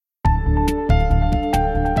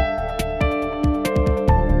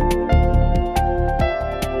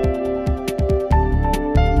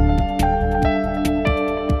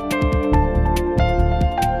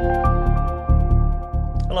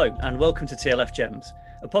welcome to TLF Gems,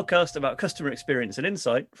 a podcast about customer experience and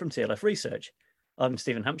insight from TLF Research. I'm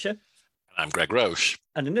Stephen Hampshire. I'm Greg Roche.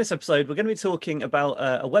 And in this episode, we're going to be talking about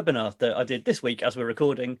a webinar that I did this week as we're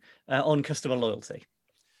recording on customer loyalty.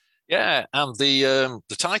 Yeah, and the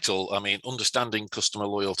title, Understanding Customer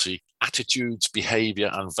Loyalty, Attitudes, Behaviour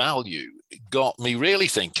and Value, got me really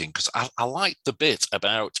thinking, because I like the bit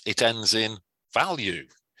about it ends in value.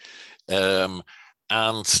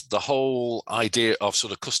 And the whole idea of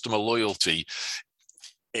sort of customer loyalty,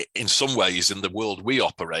 in some ways, in the world we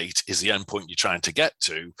operate, is the endpoint you're trying to get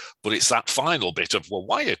to. But it's that final bit of, well,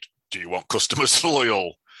 why do you want customers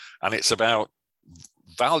loyal? And it's about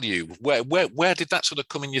value. Where did that sort of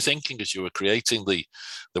come in your thinking as you were creating the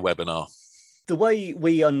webinar? The way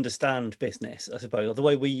we understand business, I suppose, or the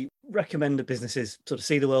way we recommend that businesses sort of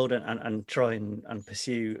see the world and try and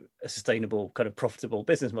pursue a sustainable, kind of profitable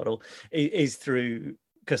business model is through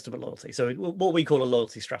customer loyalty. So what we call a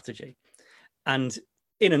loyalty strategy. And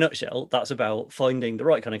in a nutshell, that's about finding the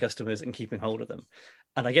right kind of customers and keeping hold of them.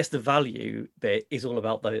 And I guess the value bit is all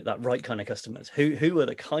about that right kind of customers. Who are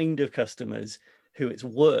the kind of customers who it's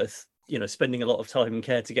worth spending a lot of time and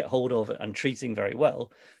care to get hold of and treating very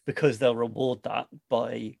well, because they'll reward that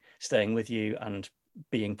by staying with you and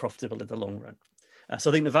being profitable in the long run. So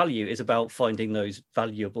I think the value is about finding those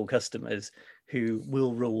valuable customers who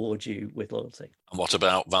will reward you with loyalty. And what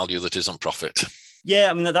about value that isn't profit?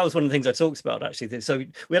 Yeah, that was one of the things I talked about, actually. So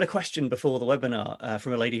we had a question before the webinar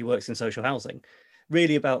from a lady who works in social housing,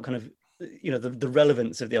 really about kind of, the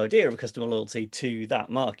relevance of the idea of customer loyalty to that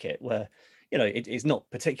market where, it's not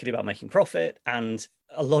particularly about making profit. And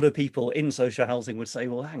a lot of people in social housing would say,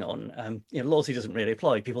 well, hang on, loyalty doesn't really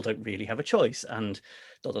apply. People don't really have a choice and ...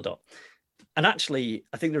 And actually,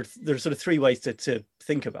 I think there are sort of three ways to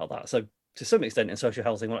think about that. So to some extent in social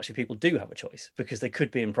housing, well, actually people do have a choice because they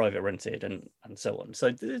could be in private rented and so on.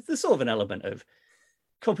 So there's sort of an element of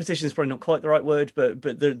competition is probably not quite the right word, but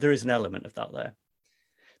there is an element of that there.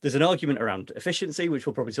 There's an argument around efficiency, which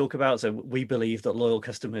we'll probably talk about. So we believe that loyal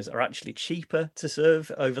customers are actually cheaper to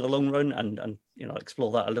serve over the long run, and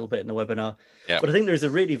explore that a little bit in the webinar. Yeah. But I think there's a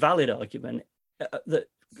really valid argument that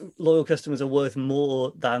loyal customers are worth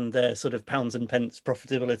more than their sort of pounds and pence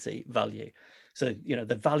profitability value. So,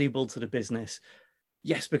 they're valuable to the business,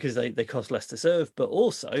 yes, because they cost less to serve, but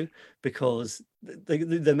also because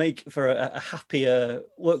they make for a happier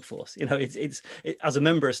workforce. It's as a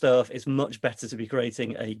member of staff, it's much better to be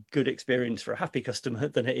creating a good experience for a happy customer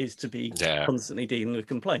than it is to be constantly dealing with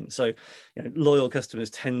complaints. So, loyal customers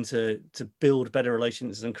tend to build better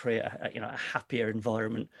relations and create a happier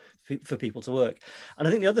environment for people to work. And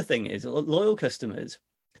I think the other thing is loyal customers.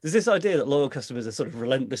 There's this idea that loyal customers are sort of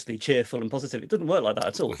relentlessly cheerful and positive. It doesn't work like that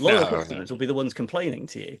at all. Loyal customers will be the ones complaining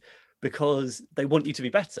to you because they want you to be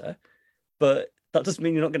better, but that doesn't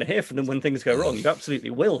mean you're not going to hear from them when things go wrong. You absolutely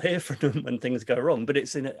will hear from them when things go wrong, but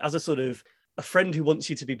it's as a sort of a friend who wants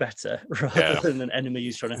you to be better rather than an enemy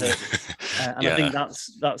who's trying to hurt you. And I think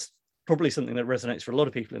that's probably something that resonates for a lot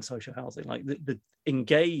of people in social housing. Like the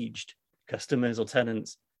engaged customers or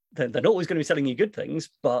tenants, they're not always going to be telling you good things,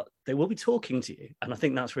 but they will be talking to you. And I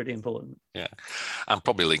think that's really important. Yeah. And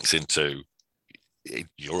probably links into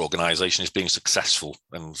your organisation is being successful.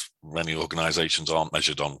 And many organisations aren't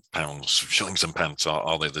measured on pounds, shillings and pence,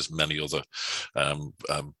 are they? There's many other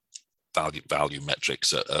value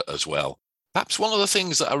metrics as well. Perhaps one of the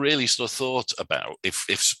things that I really sort of thought about,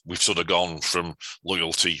 if we've sort of gone from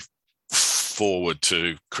loyalty forward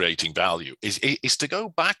to creating value, is to go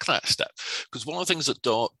back that step, because one of the things that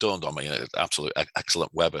dawned on me in an absolute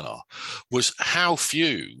excellent webinar was how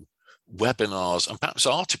few webinars and perhaps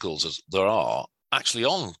articles as there are actually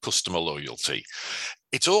on customer loyalty.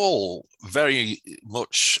 It's all very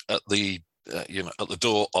much at the at the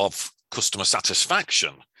door of customer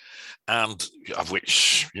satisfaction, and of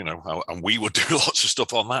which and we would do lots of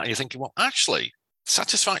stuff on that, and you're thinking, well, actually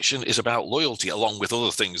satisfaction is about loyalty, along with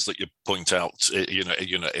other things that you point out, in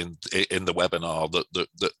the webinar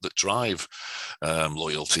that drive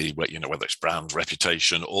loyalty, whether it's brand,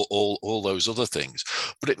 reputation, or all those other things.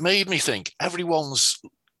 But it made me think everyone's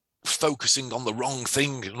focusing on the wrong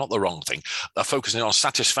thing, not the wrong thing. They're focusing on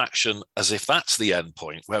satisfaction as if that's the end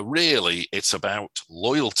point, where really it's about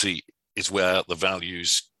loyalty is where the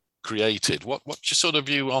value's created. What's your sort of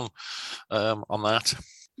view on that?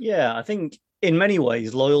 Yeah, I think in many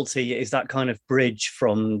ways, loyalty is that kind of bridge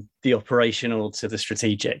from the operational to the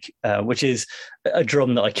strategic, which is a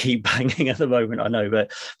drum that I keep banging at the moment, I know,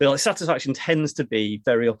 but like satisfaction tends to be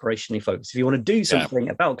very operationally focused. If you want to do something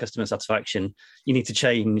about customer satisfaction, you need to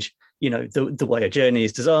change, the way a journey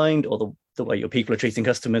is designed, or the way your people are treating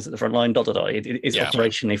customers at the front line, It is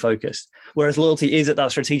operationally focused. Whereas loyalty is at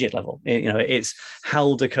that strategic level. It's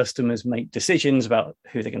how do customers make decisions about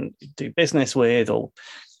who they're going to do business with, or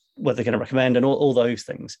what they're going to recommend, and all those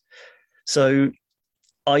things. So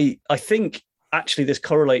I think actually this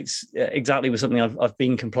correlates exactly with something I've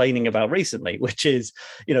been complaining about recently, which is,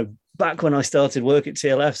 back when I started work at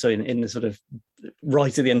TLF, so in the sort of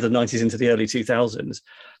right at the end of the 90s into the early 2000s,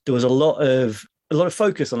 there was a lot of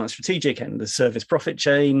focus on that strategic end, the service profit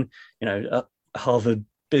chain. Harvard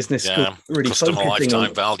Business School really customer focusing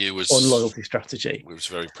lifetime value was on loyalty strategy. It was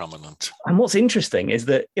very prominent. And what's interesting is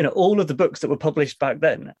that all of the books that were published back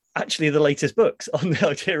then, actually the latest books on the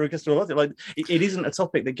idea of customer loyalty, like it isn't a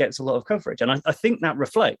topic that gets a lot of coverage. And I think that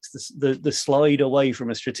reflects the slide away from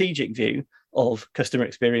a strategic view of customer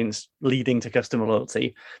experience leading to customer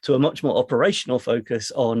loyalty to a much more operational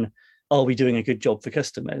focus on, are we doing a good job for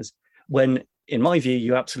customers? When, in my view,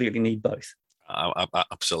 you absolutely need both.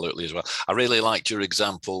 Absolutely as well. I really liked your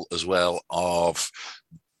example as well of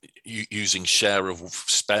using share of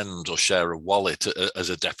spend or share of wallet as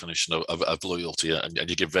a definition of loyalty, and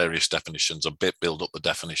you give various definitions, a bit build up the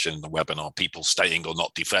definition in the webinar, people staying or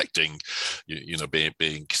not defecting,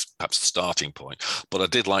 being perhaps the starting point. But I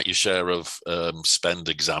did like your share of spend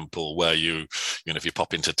example, where if you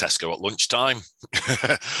pop into Tesco at lunchtime,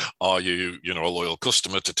 are you a loyal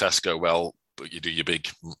customer to Tesco? Well, but you do your big,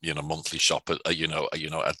 monthly shop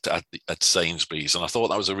at Sainsbury's. And I thought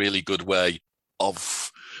that was a really good way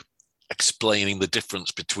of explaining the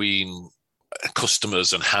difference between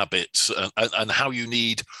customers and habits, and how you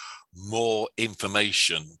need more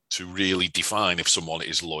information to really define if someone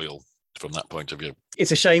is loyal from that point of view.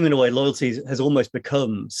 It's a shame, in a way, loyalty has almost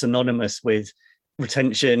become synonymous with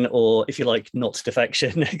retention, or, if you like, not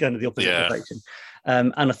defection, kind of the opposite of defection.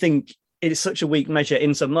 And I think it's such a weak measure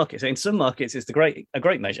in some markets. In some markets, it's a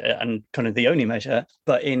great measure and kind of the only measure.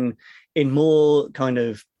 But in more kind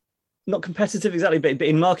of, not competitive exactly, but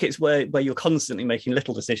in markets where you're constantly making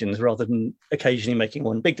little decisions rather than occasionally making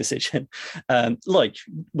one big decision, like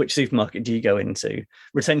which supermarket do you go into?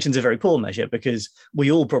 Retention's a very poor measure, because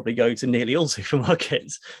we all probably go to nearly all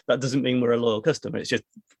supermarkets. That doesn't mean we're a loyal customer. It's just,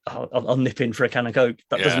 I'll nip in for a can of Coke.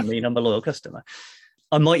 That doesn't mean I'm a loyal customer.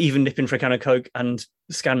 I might even nip in for a can of Coke and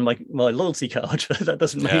scan my loyalty card. That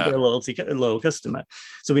doesn't make me a loyal customer.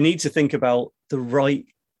 So we need to think about the right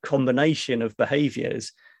combination of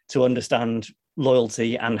behaviours to understand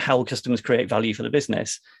loyalty and how customers create value for the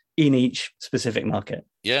business in each specific market.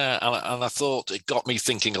 Yeah, and I thought it got me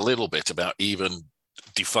thinking a little bit about even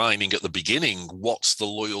defining at the beginning, what's the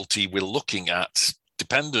loyalty we're looking at,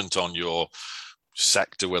 dependent on your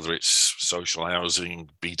sector, whether it's social housing,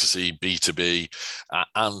 B2C, B2B,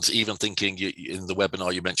 and even thinking in the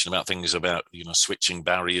webinar you mentioned about things about switching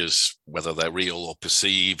barriers, whether they're real or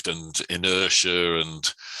perceived, and inertia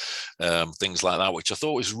and things like that, which I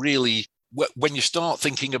thought was really, when you start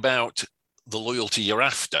thinking about the loyalty you're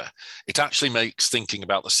after, it actually makes thinking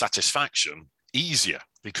about the satisfaction easier,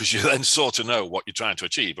 because you then sort of know what you're trying to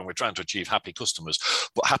achieve. And we're trying to achieve happy customers,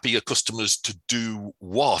 but happier customers to do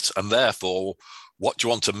what? And therefore, what do you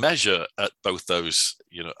want to measure at both those,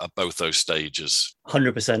 at both those stages?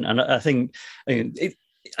 100%. And I think,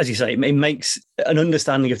 as you say, it makes an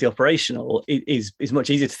understanding of the operational is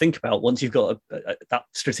much easier to think about once you've got that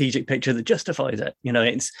strategic picture that justifies it.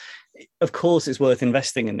 Of course, it's worth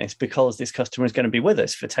investing in this, because this customer is going to be with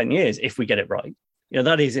us for 10 years if we get it right.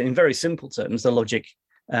 That is, in very simple terms, the logic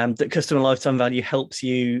that customer lifetime value helps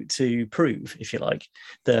you to prove, if you like.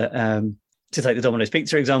 To take the Domino's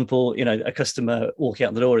pizza example, a customer walking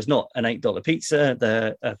out the door is not an $8 pizza.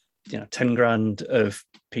 They're 10 grand of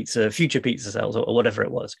future pizza sales, or whatever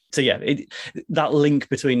it was. So that link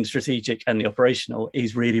between strategic and the operational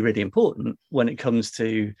is really, really important when it comes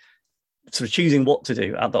to sort of choosing what to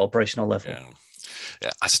do at the operational level.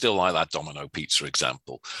 Yeah, I still like that Domino pizza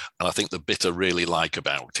example. And I think the bit I really like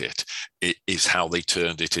about it is how they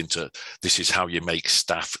turned it into, this is how you make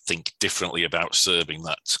staff think differently about serving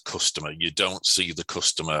that customer. You don't see the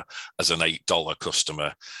customer as an $8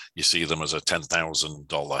 customer. You see them as a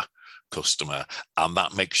 $10,000 customer. And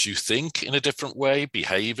that makes you think in a different way,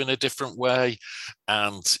 behave in a different way.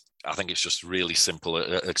 And I think it's just a really simple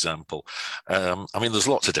example. I mean, there's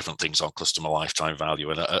lots of different things on customer lifetime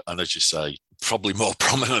value, and as you say, probably more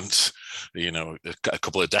prominent, a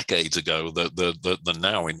couple of decades ago than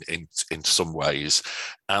now in some ways.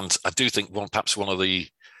 And I do think perhaps one of the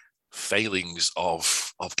failings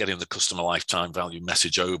of getting the customer lifetime value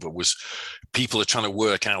message over was people are trying to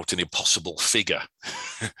work out an impossible figure,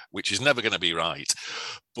 which is never going to be right.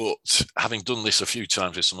 But having done this a few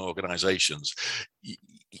times with some organizations,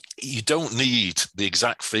 you don't need the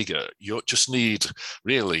exact figure. You just need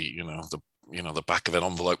really, the back of an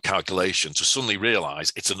envelope calculation to suddenly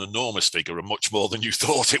realize it's an enormous figure and much more than you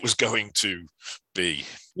thought it was going to be.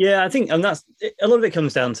 Yeah, I think, and that's a lot of it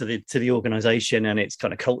comes down to the organization and its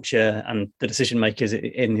kind of culture and the decision makers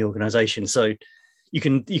in the organization. So you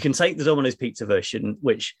can take the Domino's Pizza version,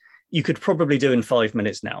 which you could probably do in 5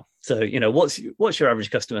 minutes now. So, what's your average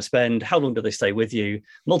customer spend? How long do they stay with you?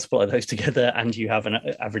 Multiply those together and you have an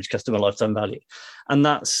average customer lifetime value. And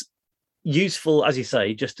that's useful, as you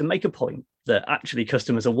say, just to make a point that actually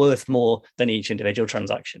customers are worth more than each individual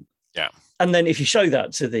transaction. Yeah. And then if you show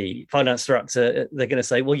that to the finance director, they're going to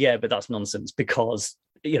say, well, yeah, but that's nonsense because,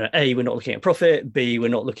 A, we're not looking at profit, B, we're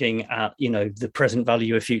not looking at, the present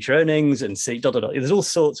value of future earnings, and C, There's all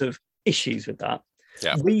sorts of issues with that.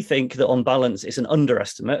 Yeah. We think that on balance, it's an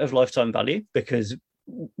underestimate of lifetime value because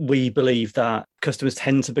we believe that customers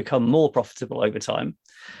tend to become more profitable over time.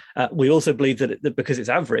 We also believe that because it's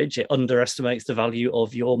average, it underestimates the value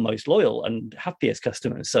of your most loyal and happiest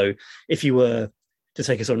customers. So if you were to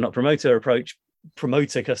take a sort of not promoter approach,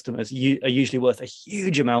 promoter customers are usually worth a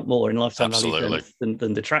huge amount more in lifetime value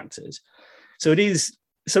than detractors. So it is,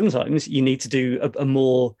 sometimes you need to do a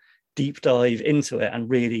more deep dive into it and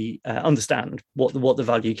really understand what the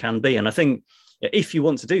value can be. And I think if you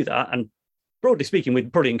want to do that, and broadly speaking,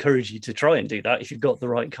 we'd probably encourage you to try and do that if you've got the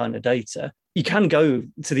right kind of data. You can go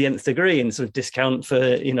to the nth degree and sort of discount for,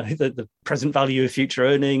 the present value of future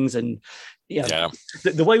earnings. And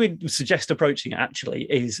the way we suggest approaching it actually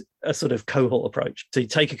is a sort of cohort approach. So you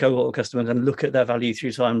take a cohort of customers and look at their value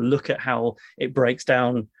through time, look at how it breaks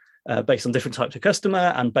down based on different types of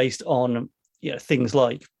customer and based on things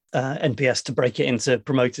like NPS to break it into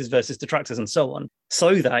promoters versus detractors and so on,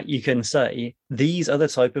 so that you can say, these are the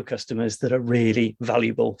type of customers that are really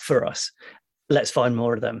valuable for us. Let's find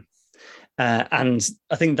more of them. And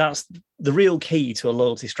I think that's the real key to a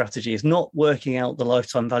loyalty strategy, is not working out the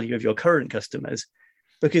lifetime value of your current customers,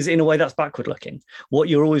 because in a way that's backward looking. What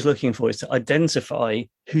you're always looking for is to identify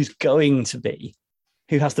who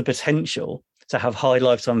has the potential to have high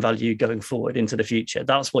lifetime value going forward into the future.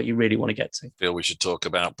 That's what you really want to get to. I feel we should talk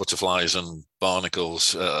about butterflies and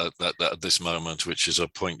barnacles at this moment, which is a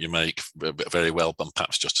point you make very well. And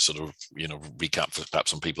perhaps just to sort of, recap for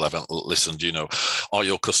perhaps some people haven't listened, are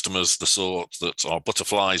your customers the sort that are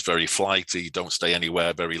butterflies, very flighty, don't stay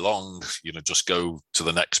anywhere very long, just go to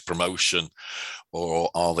the next promotion? Or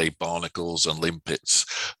are they barnacles and limpets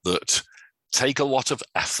that take a lot of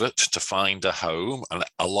effort to find a home, and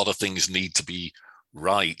a lot of things need to be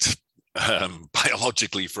right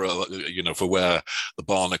biologically for where the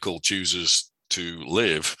barnacle chooses to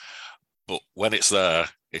live, but when it's there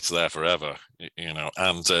forever,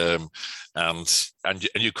 and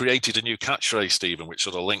you created a new catchphrase, Stephen, which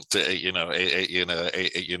sort of linked it,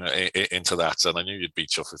 into that. And I knew you'd be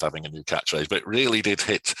chuffed with having a new catchphrase, but it really did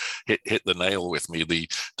hit the nail with me. The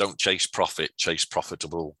don't chase profit, chase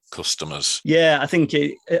profitable customers. Yeah, I think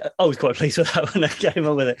I was quite pleased with that when I came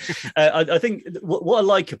on with it. I think what I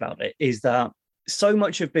like about it is that so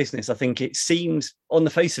much of business, I think it seems on the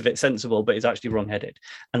face of it sensible, but it's actually wrong-headed.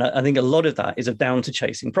 And I think a lot of that is down to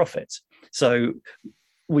chasing profits. So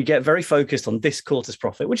we get very focused on this quarter's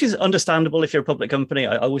profit, which is understandable if you're a public company.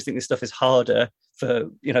 I always think this stuff is harder for,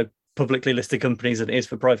 publicly listed companies than it is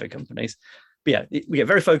for private companies. But yeah, we get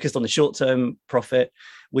very focused on the short-term profit.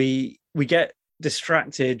 We get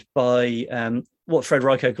distracted by what Fred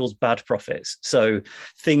Ryko calls bad profits. So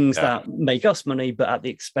things that make us money, but at the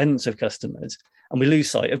expense of customers. And we lose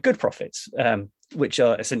sight of good profits, which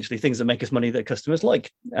are essentially things that make us money that customers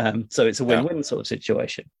like. So it's a win-win sort of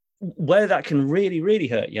situation. Where that can really, really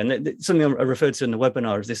hurt you, and something I referred to in the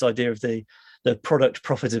webinar is this idea of the product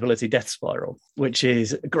profitability death spiral, which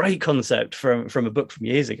is a great concept from a book from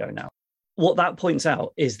years ago now. What that points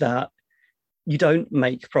out is that you don't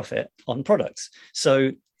make profit on products.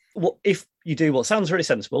 So what if you do what sounds really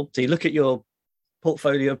sensible? So you look at your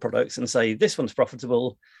portfolio of products and say, this one's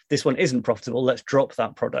profitable, this one isn't profitable, let's drop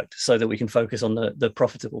that product so that we can focus on the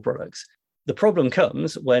profitable products. The problem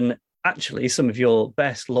comes when actually some of your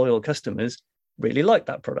best loyal customers really like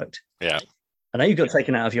that product. Yeah. I know you've got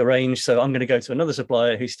taken out of your range, so I'm going to go to another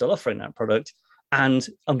supplier who's still offering that product. and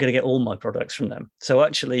I'm going to get all my products from them. So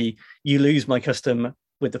actually, you lose my customer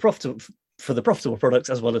with the profitable products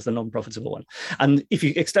as well as the non-profitable one. And if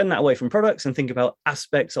you extend that away from products and think about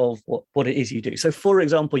aspects of what it is you do. So for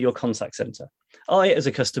example, your contact center. I, as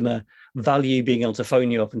a customer, value being able to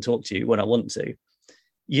phone you up and talk to you when I want to.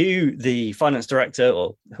 You, the finance director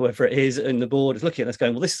or whoever it is in the board, is looking at this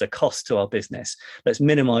going, well, this is a cost to our business. Let's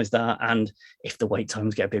minimize that. And if the wait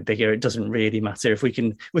times get a bit bigger, it doesn't really matter. If we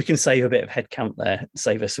can save a bit of headcount there,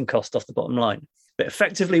 save us some cost off the bottom line. But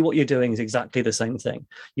effectively, what you're doing is exactly the same thing.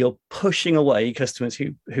 You're pushing away customers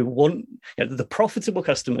who want, the profitable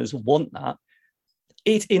customers want that.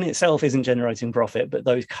 It in itself isn't generating profit, but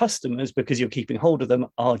those customers, because you're keeping hold of them,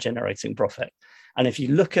 are generating profit. And if you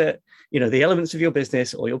look at, the elements of your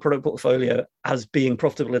business or your product portfolio as being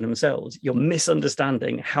profitable in themselves, you're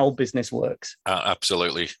misunderstanding how business works.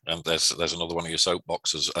 Absolutely. And there's another one of your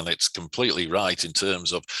soapboxes, and it's completely right in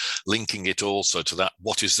terms of linking it also to that.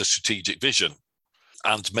 What is the strategic vision?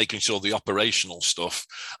 And making sure the operational stuff,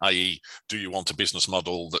 i.e., do you want a business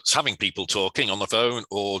model that's having people talking on the phone,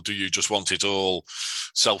 or do you just want it all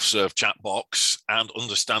self-serve chat box, and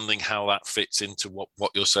understanding how that fits into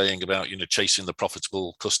what you're saying about, chasing the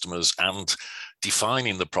profitable customers and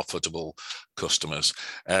defining the profitable customers.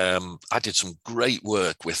 I did some great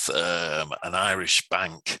work with an Irish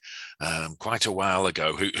bank quite a while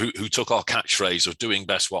ago who took our catchphrase of doing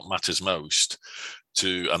best what matters most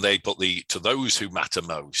and they put to those who matter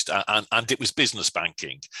most, and it was business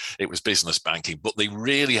banking. But they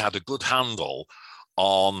really had a good handle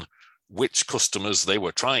on which customers they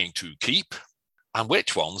were trying to keep and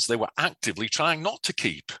which ones they were actively trying not to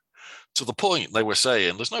keep. To the point they were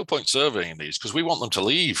saying, there's no point surveying these because we want them to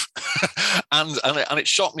leave. and it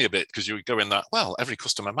shocked me a bit, because you would go in that, well, every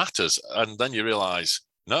customer matters. And then you realize,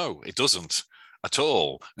 no, it doesn't at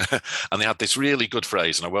all. And they had this really good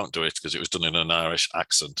phrase, and I won't do it because it was done in an Irish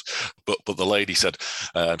accent. But the lady said,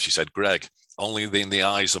 she said, Greg, only in the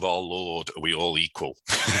eyes of our Lord are we all equal.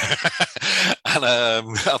 And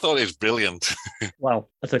I thought it was brilliant. Wow,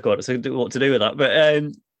 I don't know what to do with that.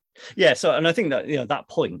 But yeah, so, and I think that, that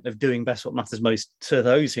point of doing best what matters most to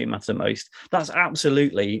those who matter most, that's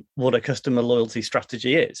absolutely what a customer loyalty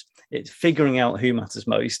strategy is. It's figuring out who matters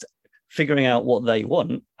most, figuring out what they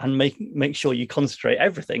want, and make sure you concentrate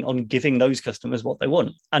everything on giving those customers what they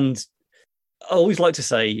want. And I always like to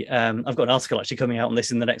say, I've got an article actually coming out on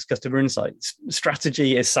this in the next Customer Insights.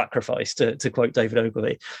 Strategy is sacrifice, to quote David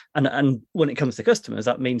Ogilvy. And when it comes to customers,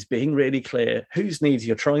 that means being really clear whose needs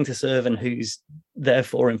you're trying to serve and whose,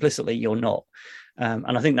 therefore, implicitly, you're not.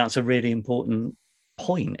 And I think that's a really important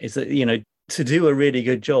point, is that, to do a really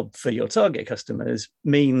good job for your target customers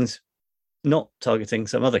means not targeting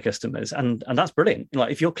some other customers. And that's brilliant.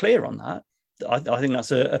 Like, if you're clear on that, I think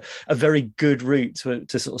that's a very good route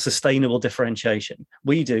to sort of sustainable differentiation.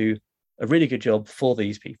 We do a really good job for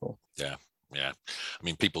these people. Yeah. I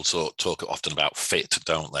mean, people talk often about fit,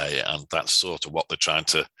 don't they? And that's sort of what they're trying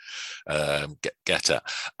to get at.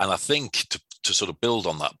 And I think to sort of build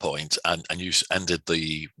on that point, and you ended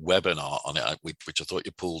the webinar on it, which I thought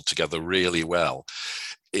you pulled together really well,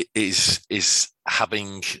 is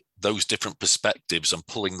having those different perspectives and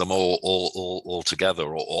pulling them all together,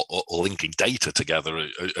 or linking data together,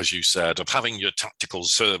 as you said, of having your tactical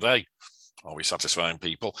survey. Are we satisfying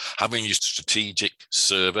people? Having your strategic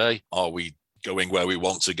survey. Are we going where we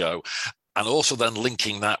want to go? And also then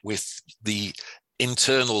linking that with the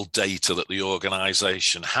internal data that the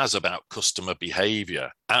organization has about customer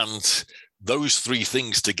behavior. And those three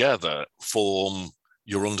things together form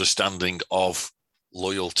your understanding of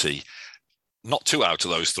loyalty. Not two out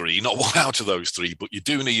of those three, not one out of those three, but you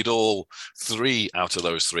do need all three out of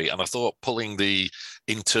those three. And I thought pulling the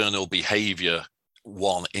internal behavior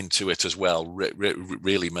one into it as well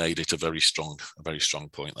really made it a very strong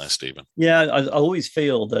point there, Stephen. Yeah, I always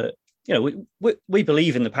feel that, we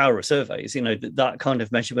believe in the power of surveys. That kind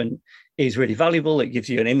of measurement is really valuable. It gives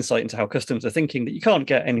you an insight into how customers are thinking that you can't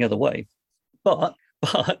get any other way. But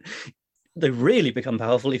they really become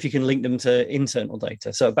powerful if you can link them to internal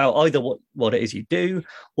data. So about either what it is you do,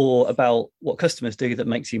 or about what customers do that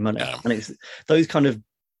makes you money. Yeah. And it's those kind of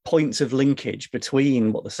points of linkage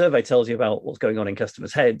between what the survey tells you about what's going on in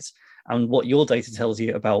customers' heads and what your data tells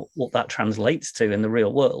you about what that translates to in the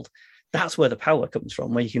real world. That's where the power comes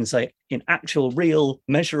from, where you can say, in actual, real,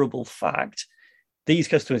 measurable fact, these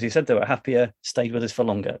customers who said they were happier stayed with us for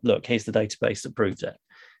longer. Look, here's the database that proves it.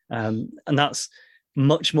 And that's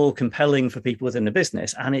much more compelling for people within the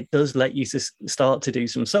business, and it does let you start to do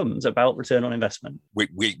some sums about return on investment.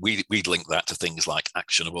 We'd link that to things like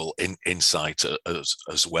actionable insight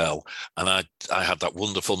as well. And I had that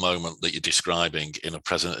wonderful moment that you're describing in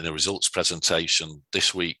a results presentation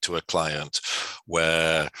this week to a client,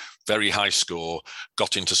 where very high score,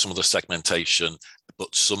 got into some of the segmentation,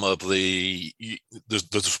 but some of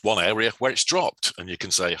there's one area where it's dropped, and you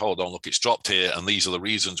can say, hold on, look, it's dropped here, and these are the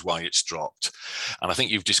reasons why it's dropped. And I think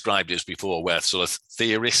you've described it before, where sort of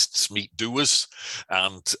theorists meet doers,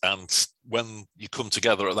 and when you come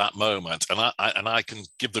together at that moment, and I can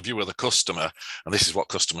give the view of the customer, and this is what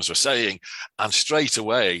customers were saying, and straight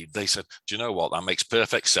away they said, do you know what, that makes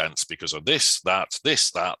perfect sense because of this, that,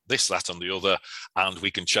 and the other, and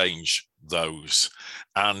we can change those.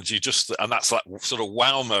 And that's that sort of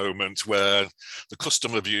wow moment where the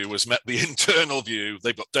customer view has met the internal view,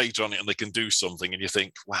 they've got data on it and they can do something, and you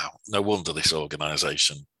think, wow, no wonder this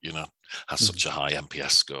organization, has such a high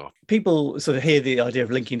NPS score. People sort of hear the idea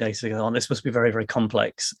of linking data and go, oh, this must be very, very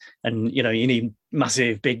complex. And, you need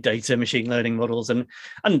massive big data, machine learning models. And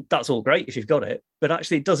that's all great if you've got it, but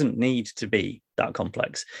actually it doesn't need to be that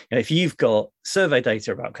complex. If you've got survey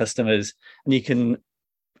data about customers, and you can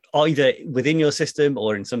either within your system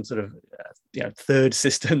or in some sort of third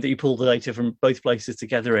system that you pull the data from both places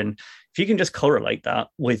together in, if you can just correlate that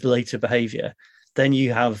with later behavior, then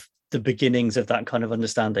you have the beginnings of that kind of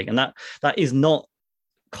understanding. And that is not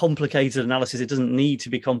complicated analysis. It doesn't need to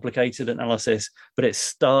be complicated analysis, but it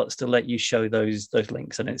starts to let you show those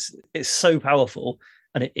links. And it's so powerful.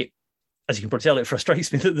 And it as you can probably tell, it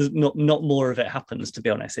frustrates me that there's not more of it happens, to be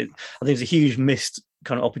honest. I think there's a huge missed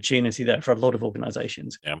kind of opportunity there for a lot of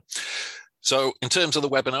organizations. Yeah. So in terms of the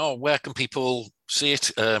webinar, where can people see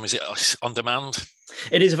it? Is it on demand?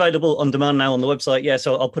 It is available on demand now on the website. Yeah,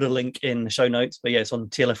 so I'll put a link in the show notes, but yeah, it's on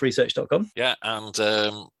tlfresearch.com. Yeah, and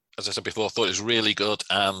as I said before, I thought it was really good,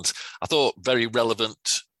 and I thought very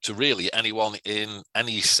relevant to really anyone in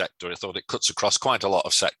any sector. I thought it cuts across quite a lot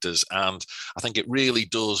of sectors, and I think it really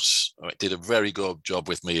does. It did a very good job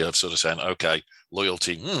with me of sort of saying, okay,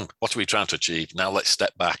 loyalty, what are we trying to achieve? Now let's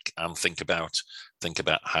step back and think about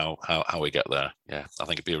how we get there. Yeah, I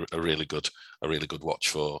think it'd be a really good watch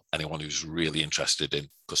for anyone who's really interested in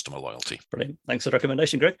customer loyalty. Brilliant. Thanks for the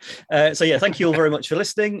recommendation, Greg. So yeah, thank you all very much for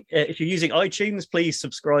listening. If you're using iTunes, please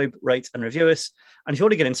subscribe, rate and review us. And if you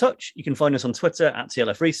want to get in touch, you can find us on Twitter at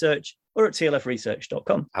TLF Research or at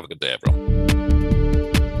tlfresearch.com. Have a good day, everyone.